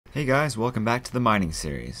Hey guys, welcome back to the mining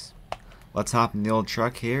series. Let's hop in the old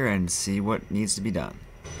truck here and see what needs to be done.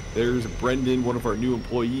 There's Brendan, one of our new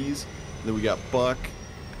employees. And then we got Buck.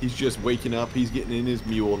 He's just waking up. He's getting in his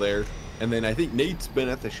mule there. And then I think Nate's been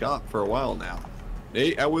at the shop for a while now.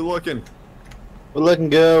 Nate, how we looking? We're looking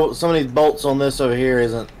good. Some of these bolts on this over here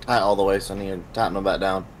isn't tight all the way, so I need to tighten them back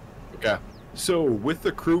down. Okay. So with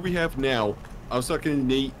the crew we have now, I was talking to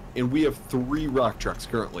Nate, and we have 3 rock trucks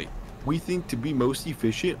currently. We think to be most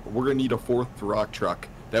efficient, we're going to need a 4th rock truck.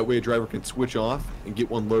 That way a driver can switch off and get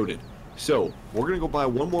one loaded. So we're going to go buy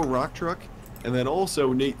one more rock truck, and then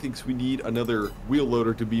also Nate thinks we need another wheel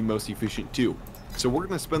loader to be most efficient too. So we're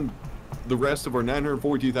going to spend the rest of our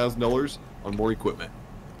 $942,000 on more equipment.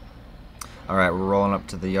 Alright, we're rolling up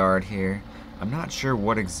to the yard here. I'm not sure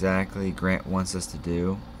what exactly Grant wants us to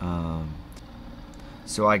do.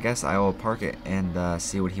 So I guess I will park it and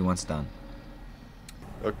see what he wants done.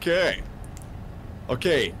 Okay.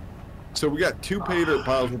 So we got 2 pay dirt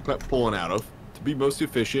piles we're pulling out of. To be most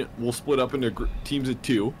efficient, we'll split up into teams of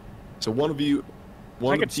 2. So one of you,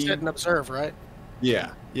 I could sit and observe, right?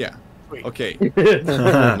 Yeah. Sweet. Okay.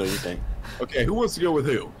 No, you think. Okay, who wants to go with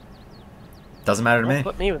who? Doesn't matter to Don't me.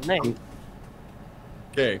 put me with Nate.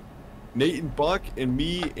 Okay. Nate and Buck and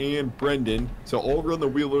me and Brendan. So I'll run the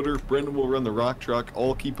wheel loader. Brendan will run the rock truck.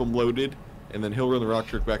 I'll keep them loaded. And then he'll run the rock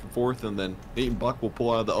truck back and forth. And then Nate and Buck will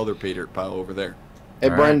pull out of the other pay dirt pile over there. Hey,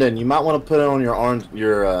 All right. Brendan, you might want to put it on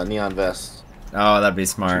your neon vest. Oh, that'd be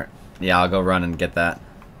smart. Yeah, I'll go run and get that.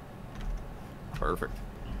 Perfect.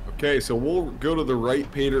 Okay, so we'll go to the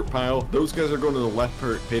right pay dirt pile. Those guys are going to the left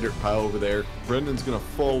pay dirt pile over there. Brendan's going to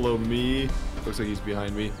follow me. Looks like he's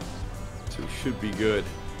behind me. So he should be good.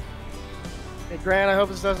 Hey, Grant, I hope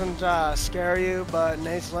this doesn't scare you, but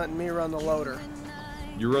Nate's letting me run the loader.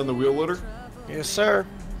 You run the wheel loader? Yes, sir.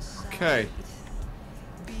 Okay.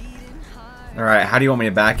 Alright, how do you want me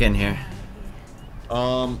to back in here?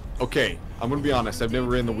 Okay. I'm going to be honest. I've never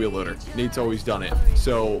ran the wheel loader. Nate's always done it.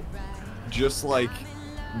 So, just like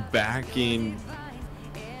back in...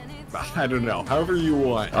 I don't know. However you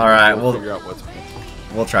want. Alright, we'll figure out what's...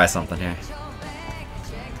 We'll try something here.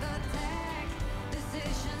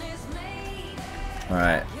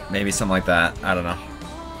 Alright, maybe something like that. I don't know.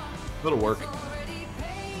 It'll work.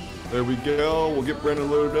 There we go. We'll get Brendan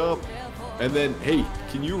loaded up. And then, hey,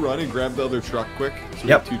 can you run and grab the other truck quick? So we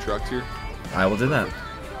Yep. have 2 trucks here. I will do that.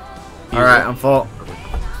 Alright, I'm full.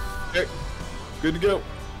 Okay. Good to go.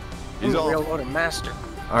 He's I'm the wheel off. loader master.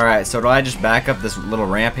 Alright, so do I just back up this little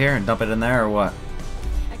ramp here and dump it in there or what?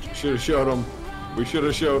 Should have showed him. We should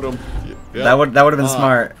have showed him. Yeah. That would have been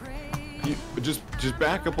smart. Just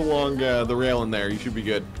back up along the rail in there. You should be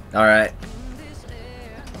good. Alright.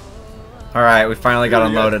 Alright, we finally got There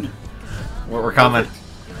we go. unloaded. We're coming.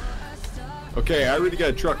 Perfect. Okay, I already got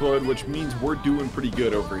a truckload, which means we're doing pretty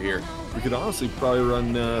good over here. We could honestly probably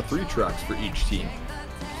run 3 trucks for each team.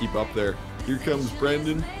 Keep up there. Here comes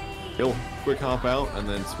Brendan. He'll quick hop out and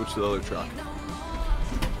then switch to the other truck.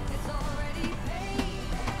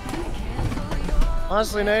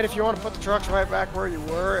 Honestly, Nate, if you want to put the trucks right back where you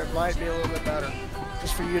were, it might be a little bit better.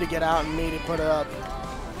 Just for you to get out and me to put it up.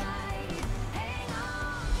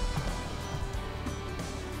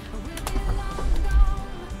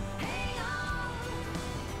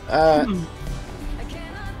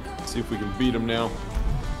 See if we can beat him now.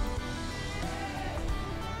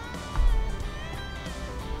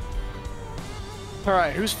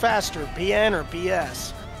 Alright, who's faster, BN or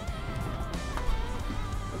BS?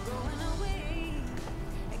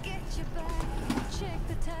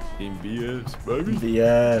 Team BS, baby.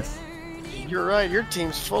 Yes. You're right, your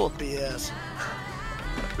team's full of BS.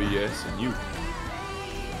 BS and you.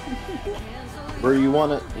 Where you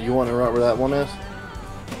want it? You want it right where that one is?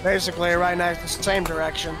 Basically, right next, the same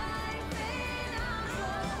direction.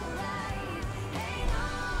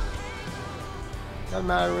 Doesn't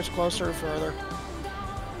matter which closer or further.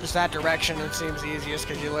 Just that direction, it seems easiest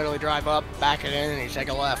because you literally drive up, back it in, and you take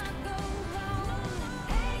a left.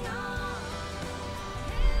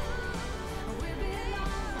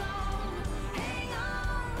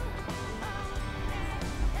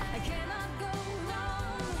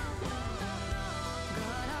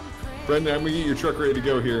 Brendan, I'm gonna get your truck ready to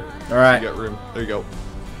go here. Alright. You got room. There you go.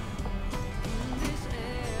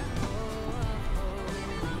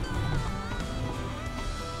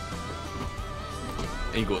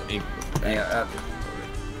 Angle. Alright,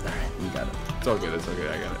 you got it. It's all good. It's okay.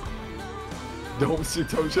 I got it.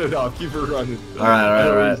 Don't shut it off. Keep it running. Alright. I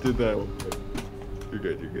always did that one. You're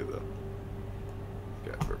good. You're good though.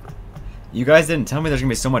 Yeah, perfect. You guys didn't tell me there's gonna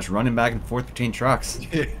be so much running back and forth between trucks.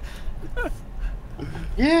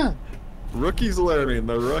 Yeah. Rookie's learning.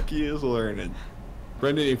 The rookie is learning.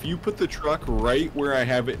 Brendan, if you put the truck right where I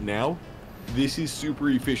have it now, this is super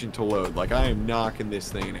efficient to load. Like, I am knocking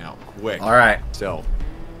this thing out quick. All right. So,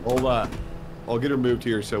 I'll get her moved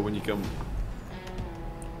here so when you come...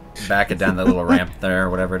 Back it down the little ramp there, or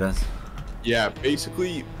whatever it is. Yeah,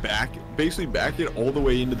 basically back it all the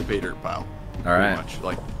way into the pay dirt pile. All right. Pretty much.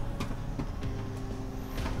 Like,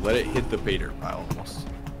 let it hit the pay dirt pile almost.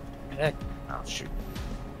 Heck. Oh, shoot.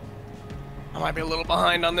 I might be a little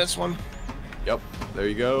behind on this one. Yep, there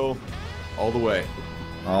you go. All the way.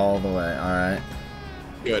 All the way. All right.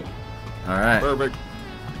 Good. All right. Perfect.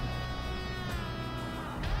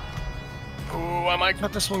 Ooh, I might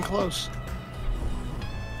cut this one close.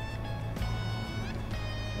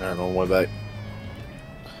 Alright, on the way back.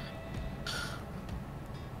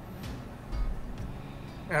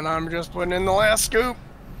 And I'm just putting in the last scoop.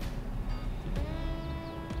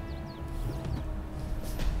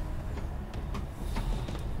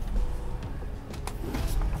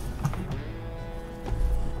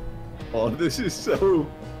 Oh, this is so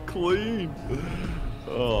clean.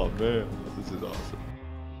 Oh, man. This is awesome.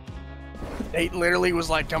 Nate literally was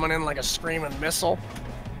like coming in like a screaming missile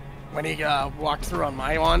when he walked through on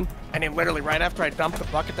my one. And he literally, right after I dumped the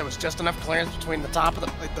bucket, there was just enough clearance between the top of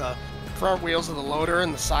the front wheels of the loader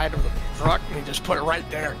and the side of the truck, and he just put it right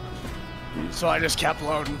there. So I just kept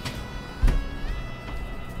loading.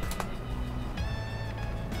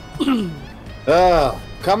 Oh,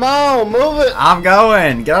 come on, move it. I'm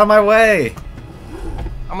going. Get out of my way.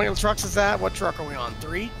 How many trucks is that? What truck are we on?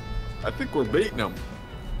 3? I think we're baiting them.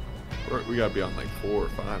 We gotta be on like 4 or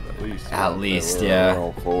 5 at least. At least, We're yeah.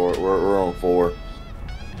 on 4. We're on 4.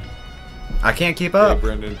 I can't keep Okay, up.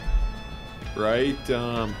 Brendan. Right,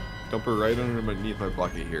 dump her right underneath my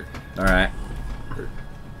bucket here. All right.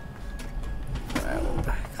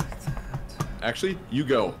 Actually, you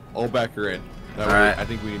go. I'll back her in. That All way, right. I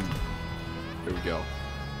think we can... There we go.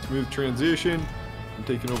 Smooth transition. I'm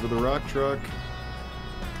taking over the rock truck.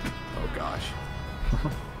 Oh, gosh.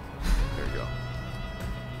 There we go.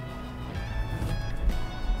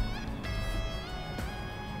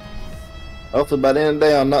 Hopefully by the end of the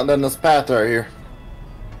day I'm not done this path right here.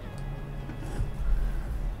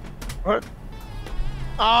 What?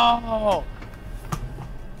 Oh!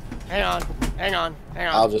 Hang on, hang on, hang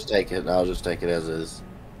on. I'll just take it. I'll just take it as is.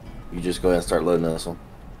 You just go ahead and start loading this one.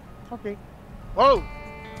 Okay. Whoa!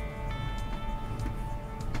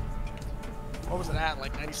 What was it at?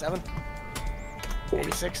 Like 97?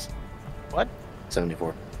 86? What?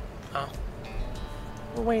 74. Oh.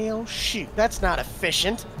 Well, shoot. That's not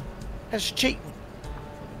efficient. That's cheating.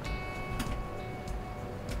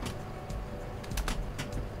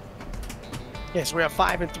 Yes, we have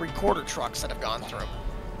 5 3/4 trucks that have gone through.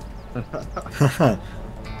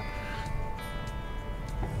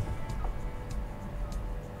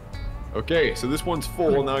 Okay, so this one's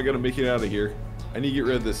full. Now I gotta make it out of here. I need to get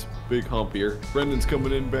rid of this big hump here. Brendan's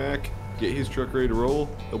coming in back. Get his truck ready to roll.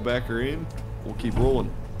 He'll back her in. We'll keep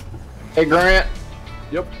rolling. Hey Grant,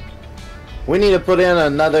 Yep. we need to put in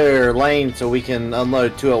another lane so we can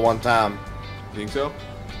unload 2 at one time. You think so?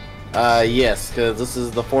 Yes, because this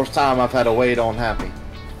is the 4th time I've had to wait on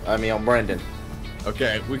on Brendan.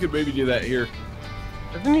 Okay, we could maybe do that here.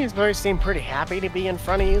 Doesn't he always seem pretty happy to be in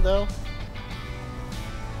front of you, though?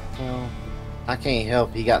 Well, I can't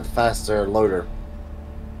help. He got the faster loader.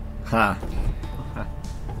 Huh.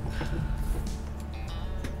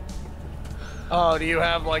 Oh, do you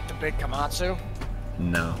have like the big Komatsu?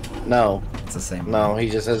 No. No, It's the same. no, he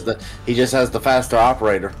just has the faster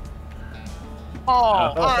operator.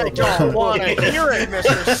 Oh, I don't want to hear it,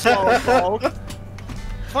 Mr. Slowpoke.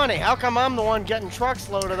 Funny, how come I'm the one getting trucks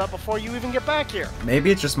loaded up before you even get back here?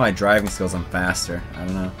 Maybe it's just my driving skills. I'm faster. I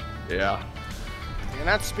don't know. Yeah. You're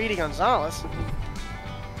not Speedy Gonzalez.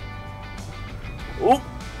 Oop.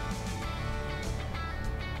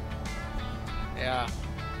 Yeah.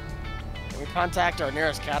 Can we contact our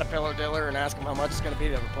nearest Caterpillar dealer and ask him how much it's going to be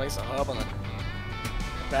to replace a hub on the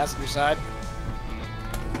passenger side?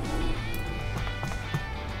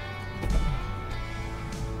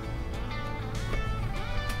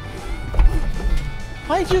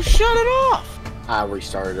 Why'd you shut it off? I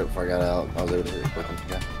restarted it before I got out. I was able to hit it quick.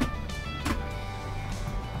 Yeah.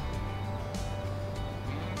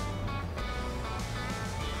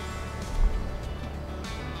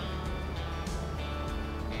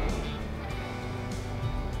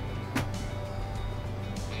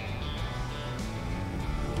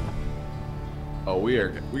 Oh, we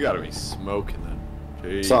gotta be smoking then.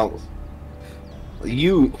 Jeez. So,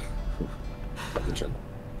 you.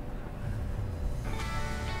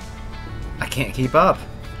 I can't keep up.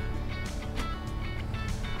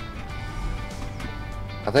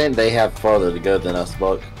 I think they have farther to go than us,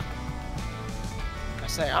 Buck. I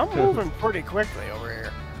say, I'm moving pretty quickly over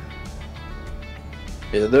here.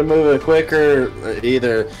 Either they're moving quicker, or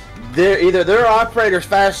either their operator's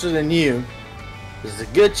faster than you. There's a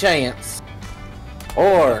good chance,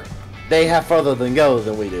 or they have further to go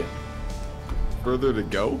than we do. Further to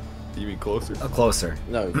go? You mean closer? Oh, closer.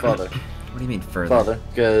 No, further. What do you mean further? Further,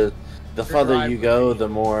 because the further drive you would go, be-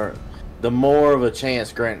 the more of a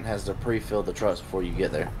chance Grant has to pre-fill the trucks before you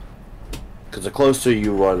get there. Because the closer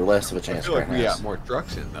you are, the less of a I chance feel like Grant we has. got more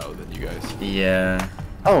trucks in though than you guys. Yeah.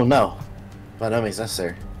 Oh no, by no means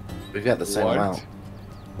necessary. We've got the same What? amount.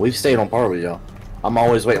 We've stayed on par with y'all. I'm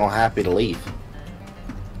always waiting on Happy to leave.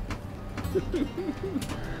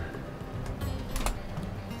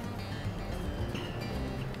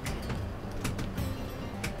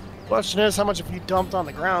 Question is, how much have you dumped on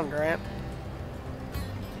the ground, Grant?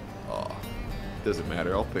 Oh, doesn't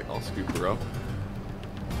matter. I'll scoop her up.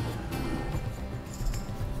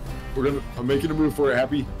 I'm making a move for it.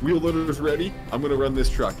 Happy. Wheel loader's ready. I'm gonna run this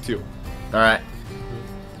truck too. All right.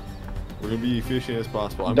 We're gonna be efficient as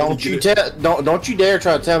possible. I'm Don't you dare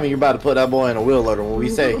try to tell me you're about to put that boy in a wheel loader when we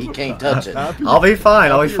say he can't touch it. I'll be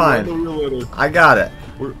fine. I'll be Run the fine. wheel loader. I got it.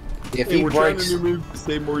 If Hey, he we're trying breaks, to move to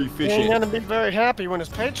stay more He ain't efficient. gonna be very happy when his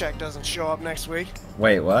paycheck doesn't show up next week.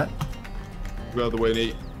 Wait, what? Move out of the way,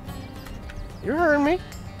 Nate. You heard me.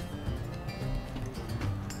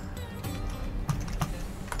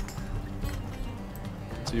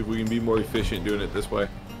 See if we can be more efficient doing it this way.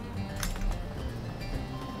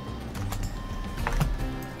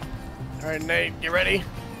 All right, Nate, you ready?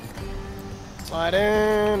 Slide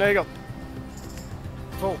in. There you go.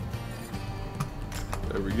 Full.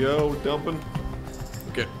 There we go. Dumping.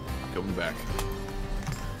 Okay, coming back.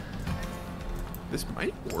 This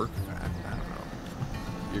might work fast. I don't know.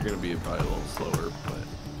 You're gonna be probably a little slower, but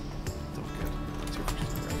it's all good. Let's see if we can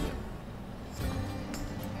grab it.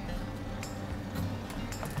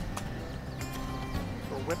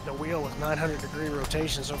 Or whip the wheel with 900-degree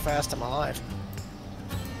rotation so fast in my life.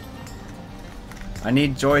 I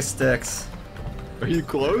need joysticks. Are you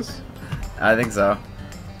close? I think so.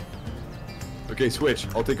 Okay, switch.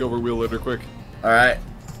 I'll take over wheel loader quick. All right.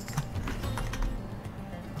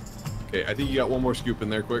 Okay, I think you got one more scoop in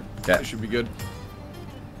there quick. Okay. That should be good.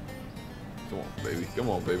 Come on, baby. Come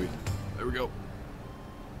on, baby. There we go.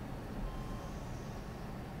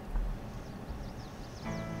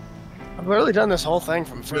 I've literally done this whole thing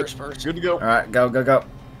from first person. Good to go. All right. Go, go, go.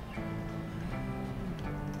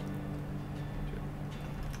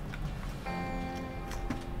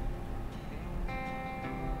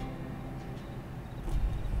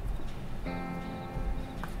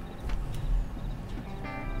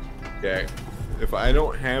 Okay. If I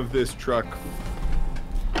don't have this truck,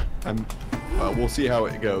 we'll see how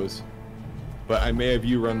it goes. But I may have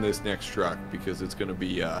you run this next truck because it's gonna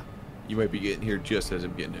be you might be getting here just as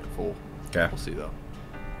I'm getting it full. Okay. We'll see though.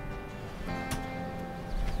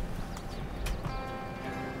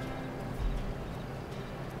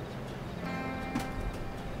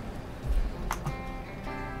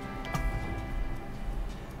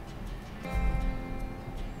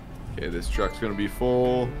 Okay, this truck's gonna be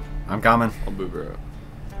full. I'm coming. I'll move her up.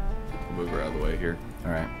 I'll move her out of the way here.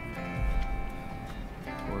 All right.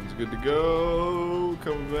 One's good to go.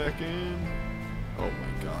 Coming back in. Oh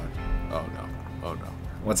my god. Oh no. Oh no.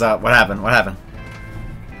 What's up? What happened? What happened?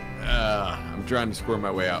 I'm trying to square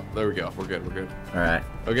my way out. There we go. We're good. We're good. All right.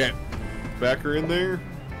 Okay. Back her in there.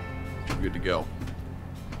 We're good to go.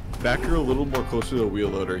 Back her a little more closer to the wheel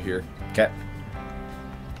loader here. Okay.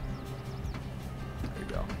 There you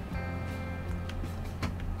go.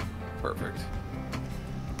 Perfect.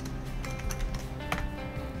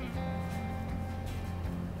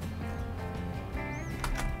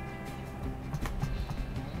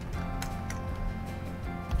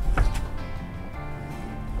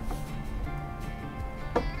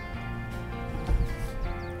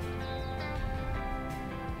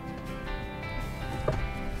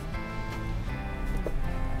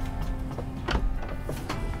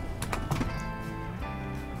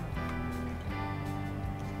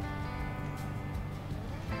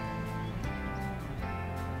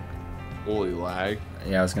 Holy lag.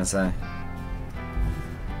 Yeah, I was gonna say.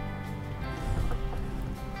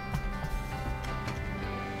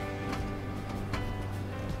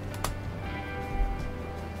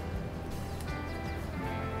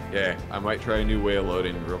 Yeah, I might try a new way of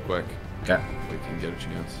loading real quick. Okay. We can get a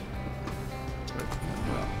chance.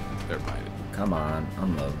 Well, never mind. Come on,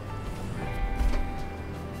 unload.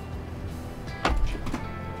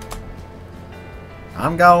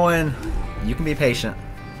 I'm going. You can be patient.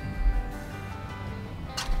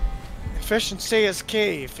 Efficiency is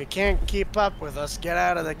key. If you can't keep up with us, get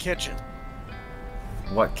out of the kitchen.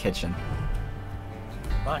 What kitchen?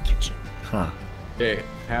 My kitchen. Huh. Okay,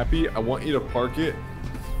 Happy, I want you to park it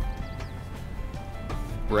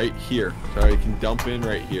right here. So you can dump in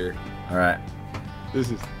right here. All right. This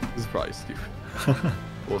is probably stupid.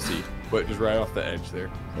 We'll see. But just right off the edge there.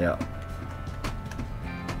 Yeah.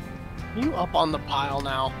 You up on the pile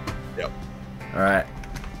now? Yep. All right.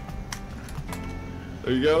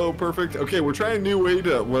 There you go. Perfect. Okay, we're trying a new way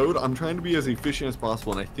to load. I'm trying to be as efficient as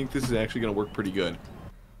possible, and I think this is actually going to work pretty good.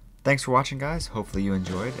 Thanks for watching, guys. Hopefully you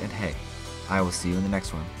enjoyed, and hey, I will see you in the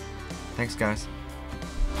next one. Thanks, guys.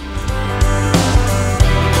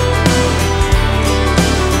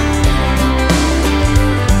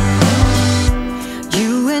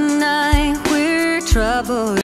 You and I, we're trouble.